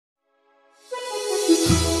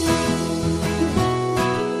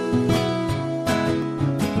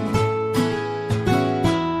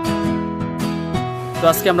তো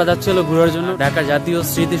আজকে আমরা যাচ্ছি হলো ঘোরার জন্য ঢাকার জাতীয়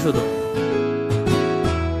স্মৃতিসৌধ।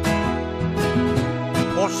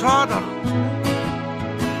 অসাধারণ।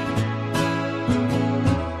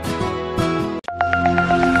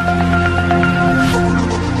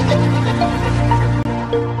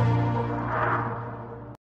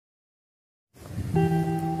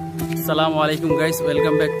 আসসালামু আলাইকুম guys,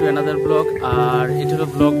 welcome back to another blog. আর এটা হলো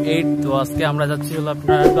ব্লগ 8। তো আজকে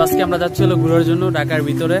আমরা যাচ্ছি হলো ঘোরার জন্য ঢাকার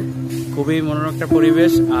ভিতরে। খুবই মনোরম একটা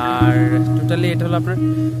পরিবেশ। আর টোটালি এটা হলো আপনার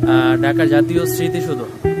ঢাকার জাতীয় স্মৃতিসৌধ।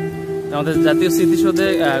 আমাদের জাতীয় স্মৃতিসৌধে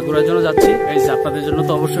ঘোরার জন্য যাচ্ছি। এই যে আপনাদের জন্য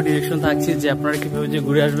তো অবশ্যই ডিরেকশন থাকছে যে আপনারা কিভাবে যে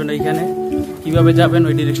ঘুরে আসবেন, এইখানে কিভাবে যাবেন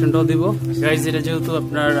ওই ডিরেকশনটাও দিব গাইস। এটা যেহেতু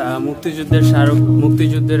আপনার মুক্তিযুদ্ধের স্মারক,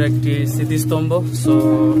 মুক্তিযুদ্ধের একটি স্মৃতিস্তম্ভ, সো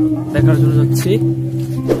দেখার জন্য যাচ্ছি।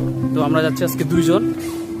 তো আমরা যাচ্ছি আজকে দুইজন।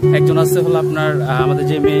 একজন আছে হলো আপনার আমাদের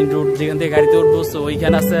যে মেইন রোড যেখান থেকে গাড়িতে উঠবো, সো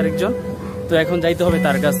ওইখানে আছে আরেকজন। তো এখন যাইতে হবে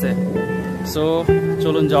তার কাছে। সো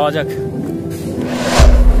চলুন যাওয়া যাক।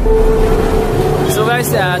 সো গাইস,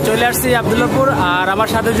 চলে আসছি আব্দুল্লাহপুর। আর আমার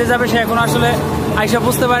সাথে যে যাবে সে এখন আসলে আইসা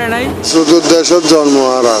বুঝতে পারে নাই। দেশের জন্ম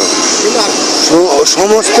আর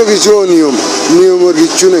সমস্ত কিছু নিয়মের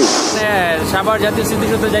কিছু নেই। সাভার জাতীয়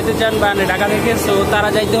স্মৃতিসৌধে যাইতে চান বা ঢাকা থেকে, সো তারা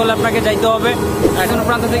যাইতে হলে আপনাকে যাইতে হবে এখন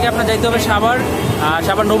প্রান্ত থেকে আপনার যাইতে হবে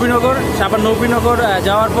সাভার নবীনগর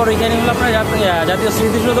যাওয়ার পর এখানে হলো আপনার জাতীয়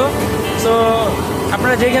স্মৃতিসৌধ। সো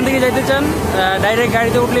আপনারা যেখান থেকে যাইতে চান ডাইরেক্ট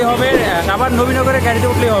গাড়িতে উঠলেই হবে, সাভার নবীনগরের গাড়িতে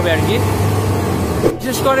উঠলেই হবে আর কি।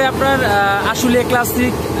 বিশেষ করে আপনার আশুলিয়া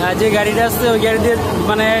ক্লাসিক যে গাড়িটা আছে ওই গাড়িতে,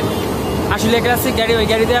 মানে আশুলিয়া ক্লাসিক গাড়ি, ওই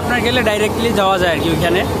গাড়িতে আপনার গেলে ডাইরেক্টলি যাওয়া যায় আর কি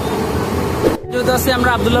ওইখানে। যেহেতু আছি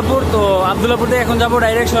আমরা আব্দুল্লাহপুর, তো আব্দুল্লাহপুর থেকে এখন যাবো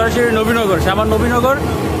ডাইরেক্ট সরাসরি নবীনগর, সাভার নবীনগর,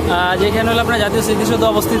 যেখানে হলো আপনার জাতীয় স্মৃতিসৌধ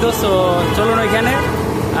অবস্থিত। সো চলুন ওইখানে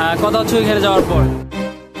কথা হচ্ছে ওইখানে যাওয়ার পর।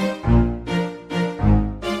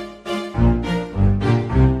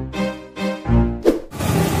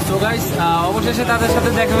 তো গাইস, অবশেষে তাদের সাথে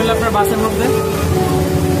দেখা হলো আপনার বাসের মধ্যে।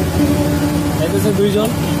 দুইজন।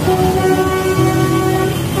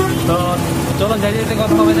 তো চলুন যাই যেতে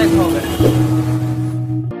কথা হবে, দেখা হবে।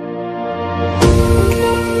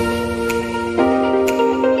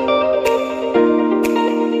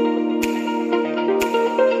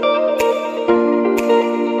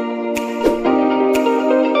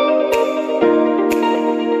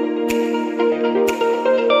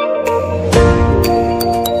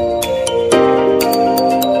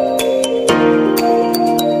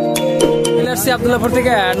 আব্দুল্লাহপুর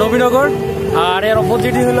থেকে নবীনগর, আর এর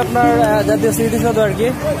অপোজিটই হলো আপনার জাতীয় স্মৃতিসৌধ আর কি।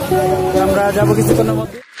 আমরা যাবো কিছুক্ষণের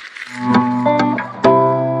মধ্যে।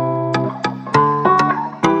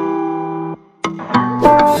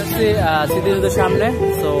 স্মৃতিসৌধের সামনে,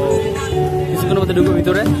 তো কিছুক্ষণের মধ্যে ঢুকবো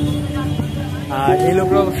ভিতরে। আর এই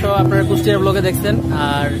লোকরা অবশ্য আপনারা কুষ্টিয়ার ব্লগে দেখছেন,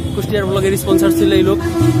 আর কুষ্টিয়ার ব্লগের স্পন্সর ছিল এই লোক।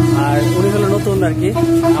 আর উনি হলো নতুন আর কি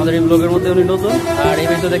আমাদের এই ব্লগের মধ্যে, উনি নতুন। আর এই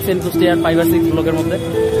তো দেখছেন কুষ্টিয়ার 5 আর 6 ব্লগের মধ্যে।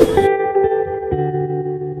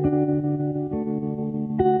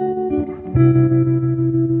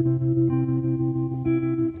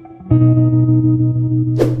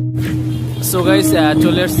 সো গাইস,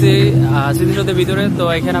 চলে আসছি স্মৃতিসৌধের ভিতরে। তো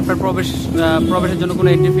এখানে আপনার প্রবেশের জন্য কোনো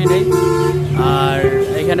এন্ট্রি ফি নেই। আর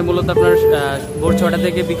এখানে মূলত আপনার ভোর 6টা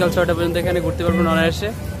থেকে বিকাল 6টা পর্যন্ত এখানে ঘুরতে পারবেন অনায়াসে।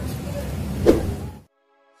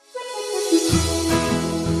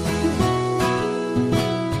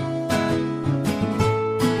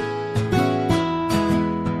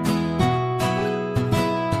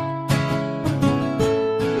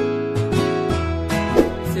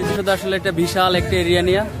 স্মৃতিসৌধ আসলে একটা বিশাল একটা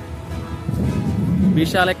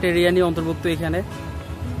এরিয়া নিয়ে অন্তর্ভুক্ত। এখানে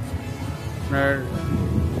আপনার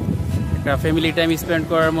একটা ফ্যামিলি টাইম স্পেন্ড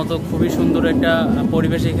করার মতো খুবই সুন্দর একটা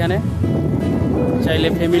পরিবেশ এখানে। চাইলে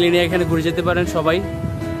ফ্যামিলি নিয়ে এখানে ঘুরে যেতে পারেন সবাই।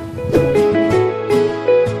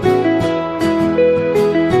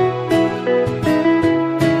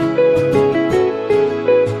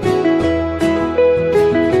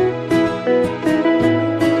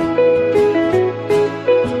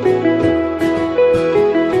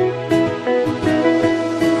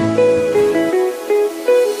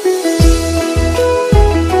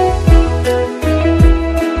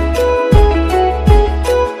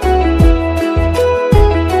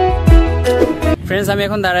 আমি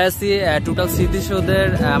এখন দাঁড়ায় আছি টোটাল স্মৃতিসৌধের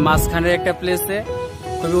মাঝখানের একটা প্লেসে,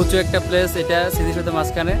 খুবই উঁচু একটা প্লেস এটা স্মৃতিসৌধের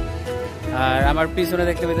মাঝখানে। আর আমার পিছনে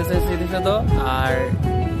দেখতে পেতেছেন স্মৃতিসৌধ। আর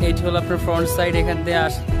এইটি হলো আপনার ফ্রন্ট সাইড। এখান থেকে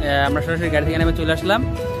আমরা সরাসরি গাড়ি থেকে নেমে চলে আসলাম।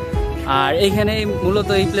 আর এইখানে মূলত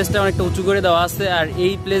এই প্লেসটা অনেকটা উঁচু করে দেওয়া আছে। আর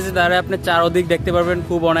এই প্লেসে দাঁড়ায় আপনি চারদিক দেখতে পারবেন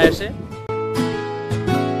খুব অনায়াসে।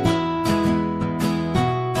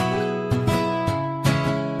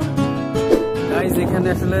 গাইস, এখানে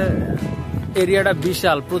আসলে এরিয়াটা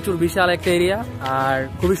বিশাল, প্রচুর বিশাল একটা এরিয়া আর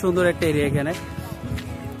খুবই সুন্দর একটা এরিয়া এখানে।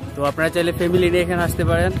 তো আপনারা চাইলে ফ্যামিলি নিয়ে এখানে আসতে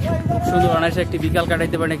পারেন, সুন্দর অনায়াসে একটি বিকাল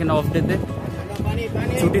কাটাইতে পারেন এখানে অফ ডেতে।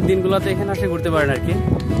 ছুটির দিনগুলোতে এখানে আসে ঘুরতে পারেন আর কি।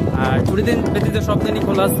 আর ছুটির দিন ব্যতীত সব দিনই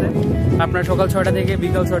খোলা আছে, আপনার সকাল 6টা থেকে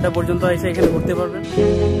বিকাল 6টা পর্যন্ত এসে এখানে ঘুরতে পারবেন।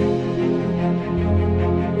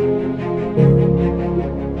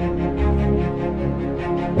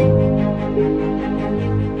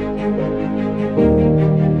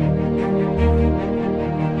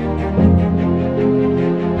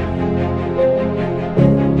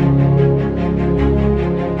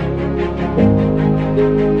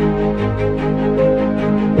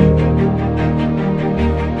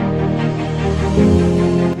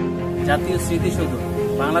 জাতীয় স্মৃতিসৌধ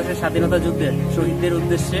বাংলাদেশের স্বাধীনতা যুদ্ধে শহীদদের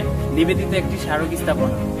উদ্দেশ্যে নিবেদিত একটি স্মারক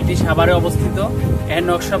স্থাপনা। এটি সাভারে অবস্থিত। এর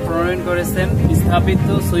নকশা প্রণয়ন করেছেন স্থাপিত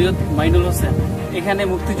সৈয়দ মাইনুল হোসেন। এখানে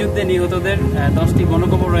মুক্তিযুদ্ধে নিহতদের 10টি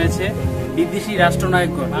গণকবর রয়েছে। বিদেশি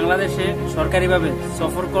রাষ্ট্রনায়কগণ বাংলাদেশে সরকারিভাবে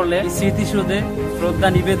সফর করলে স্মৃতিসৌধে শ্রদ্ধা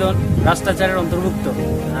নিবেদন রাষ্ট্রাচারের অন্তর্ভুক্ত।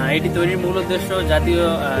 এটি তৈরির মূল উদ্দেশ্য জাতীয়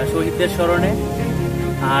শহীদদের স্মরণে।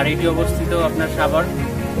 আর এটি অবস্থিত আপনার সাভার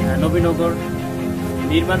নবীনগর।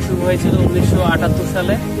 নির্মাণ শুরু হয়েছিল 1978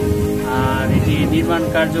 সালে আর এটি নির্মাণ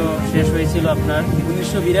কার্য শেষ হয়েছিল আপনার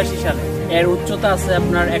 1982 সালে। এর উচ্চতা আছে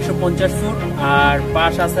আপনার 150 ফুট আর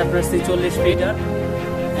পাশ আছে আপনার 46 মিটার।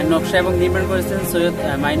 এর নকশা এবং নির্মাণ করেছেন সৈয়দ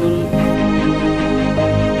মাইনুল।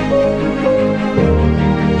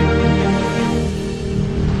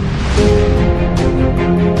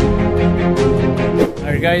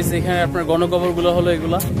 আর গাইস এখানে আপনার গণকবরগুলো হলো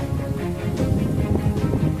এগুলা।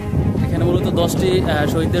 এখানে মূলত 10টি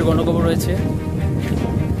শহীদদের গণকবর রয়েছে।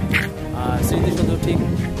 আর স্মৃতিসৌধ ঠিক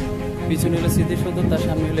পিছনে হলো স্মৃতিসৌধ, তার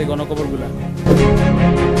সামনে হলো গণকবরগুলা।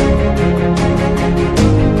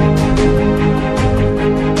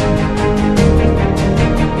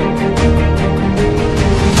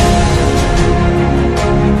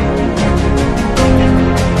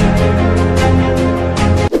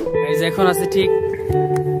 এখন আছে ঠিক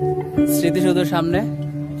স্মৃতিসৌধের সামনে।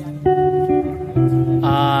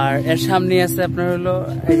 আর এর সামনে আছে আপনার হলো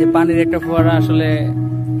এই যে পানির একটা ফোয়ারা, আসলে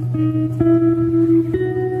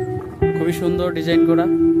খুবই সুন্দর ডিজাইন করা।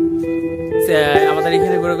 আমাদের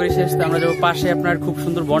এখানে ঘোরাঘুরি শেষ, তো আমরা যাবো পাশে। আপনার খুব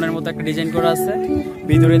সুন্দর বনের মতো একটা ডিজাইন করা আছে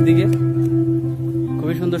ভিতরের দিকে,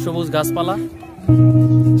 খুবই সুন্দর সবুজ গাছপালা।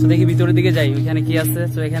 তো দেখি ভিতরের দিকে যাই, ওইখানে কি আছে।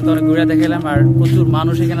 তো এখানে তো অনেক ঘুরে দেখালাম আর প্রচুর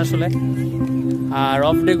মানুষ এখানে আসলে। আর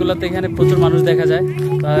অফ ডে গুলোতে এখানে প্রচুর মানুষ দেখা যায়।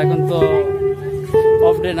 তো এখন তো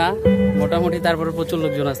অফ ডে না মোটামুটি, তারপরে প্রচুর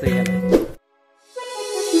লোকজন আছে এখানে।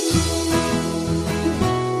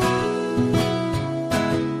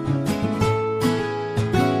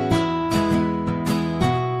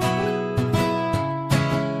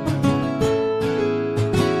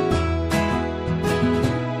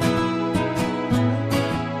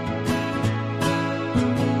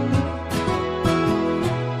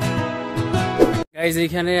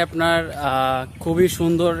 এইখানে আপনার খুবই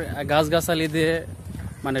সুন্দর গাছগাছালি দিয়ে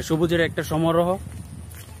মানে সবুজের একটা সমারোহ।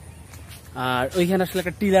 আর ওইখানে আসলে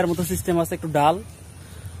একটা টিলার মতো সিস্টেম আছে, একটু ডাল।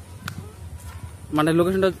 মানে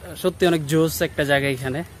লোকেশনটা সত্যি অনেক জোস একটা জায়গা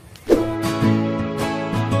এখানে।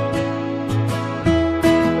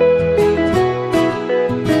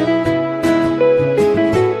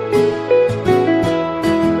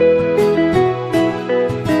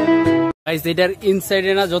 এটার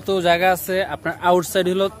ইনসাইডে না যত জায়গা আছে, আপনার আউটসাইড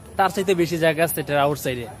হলো তার চাইতে বেশি জায়গা আছে এটার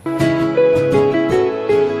আউটসাইডে।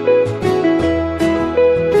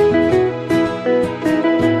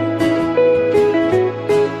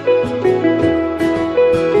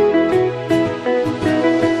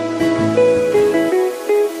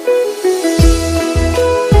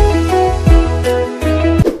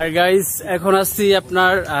 আর গাইস এখন আসছি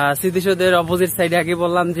আপনার স্মৃতিসৌধের অপোজিট সাইডে। আগে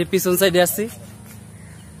বললাম যে পিছন সাইডে আসছি,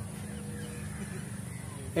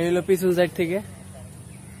 এই হলো পিছন সাইড থেকে।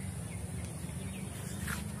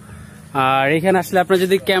 আর এখানে আসলে আপনার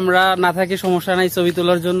যদি ক্যামেরা না থাকে সমস্যা নাই ছবি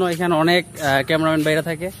তোলার জন্য, এখানে অনেক ক্যামেরাম্যান বাইরে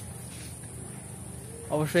থাকে।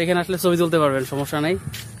 অবশ্যই এখানে আসলে ছবি তুলতে পারবেন, সমস্যা নাই।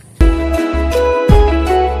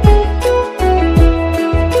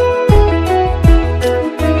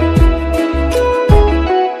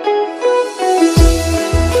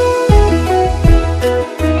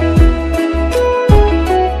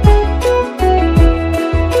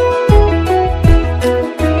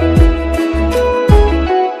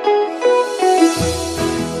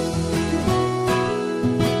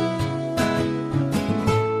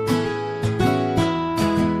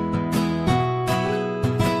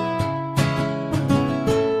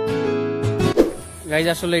 গাইজ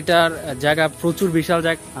আসলে এটার জায়গা প্রচুর বিশাল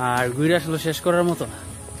জায়গা, আর ঘুরে আসলে শেষ করার মতো না।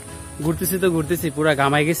 ঘুরতেছি তো ঘুরতেছি, পুরা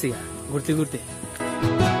গামাই গেছি। ঘুরতে ঘুরতে।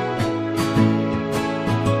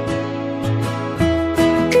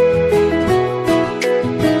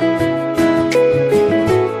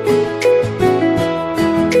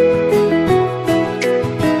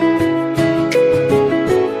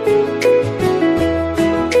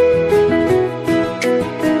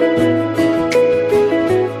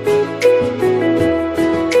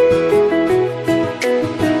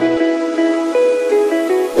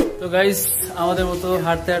 গাইস আমাদের মতো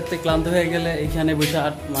হাঁটতে হাঁটতে ক্লান্ত হয়ে গেলে এখানে বসে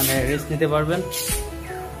মানে রেস্ট নিতে পারবেন।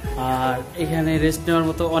 আর এখানে রেস্ট নেওয়ার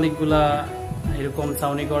মতো অনেকগুলা এরকম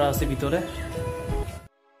ছাউনি করা আছে ভিতরে।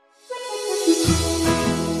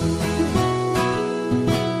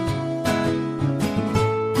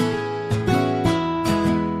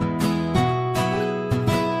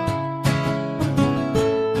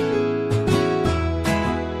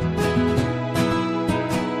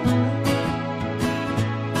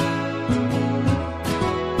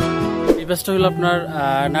 পাশটা হলো আপনার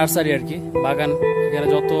নার্সারি আর কি, বাগান। এখানে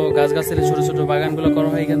যত গাছের ছোট ছোট বাগানগুলো করা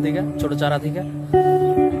হয় এখান থেকে, ছোট চারা থেকে।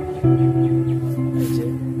 এই যে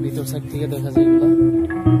ভিতর সাইড থেকে দেখা যায় এগুলো,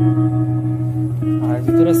 আর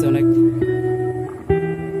ভিতর আছে অনেক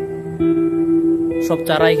সব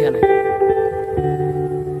চারা এখানে।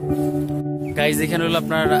 গাইজ এখানে হলো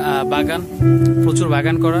আপনার বাগান, প্রচুর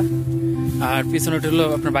বাগান করা। আর পিছনে হলো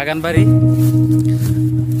আপনার বাগান বাড়ি।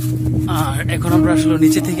 আর এখন আমরা আসলে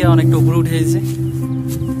নিচে থেকে অনেকটা উপরে উঠে এসেছি,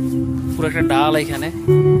 পুরো একটা ডাল এখানে।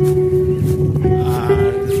 আর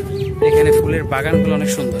এখানে ফুলের বাগানগুলো অনেক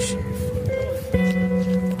সুন্দর,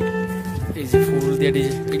 এই যে ফুল দিয়ে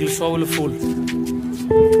এগুলো সব হলো ফুল,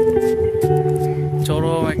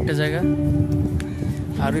 চরম একটা জায়গা।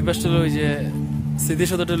 আর ওই পাশটা হলো ওই যে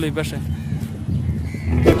স্মৃতিসৌধটা হলো ওই পাশে।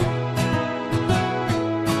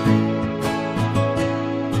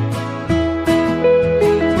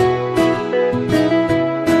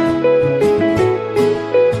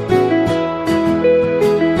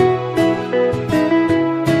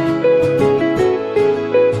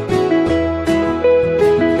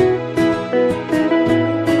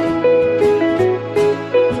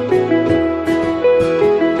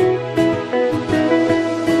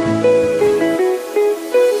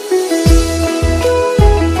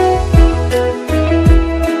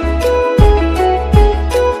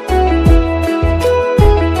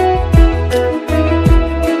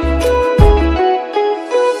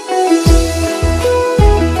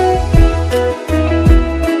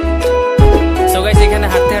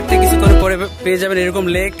 পেয়ে যাবেন এরকম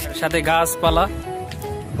লেক, সাথে গাছপালা,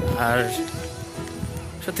 আর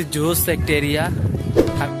সত্যি জোস একটা এরিয়া।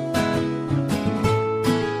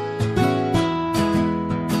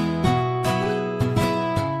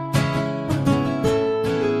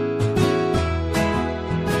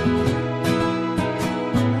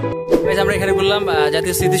 আমরা এখানে বললাম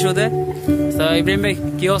জাতীয় স্মৃতিসৌধে। তো ইব্রাহিম ভাই,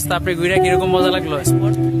 কি অবস্থা? আপনি ঘুরে কিরকম মজা লাগলো?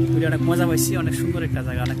 অনেক মজা পাইছি, অনেক সুন্দর একটা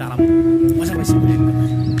জায়গা, অনেক আরাম মজা পাইছি।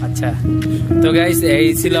 আচ্ছা, তো গাইস এই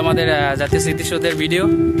ছিল আমাদের জাতীয় স্মৃতিসৌধের ভিডিও।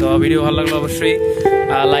 তো ভিডিও ভালো লাগলো অবশ্যই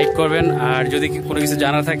লাইক করবেন, আর যদি কোনো কিছু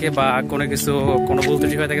জানা থাকে বা কোনো ভুল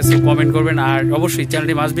ত্রুটি হয়ে থাকে কমেন্ট করবেন। আর অবশ্যই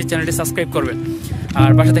চ্যানেলটি সাবস্ক্রাইব করবেন,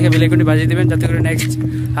 আর পাশে থেকে বেল আইকনটি বাজিয়ে দিবেন, যাতে করে নেক্সট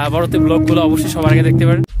পরবর্তী ব্লগগুলো অবশ্যই সবার আগে দেখতে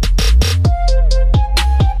পারেন।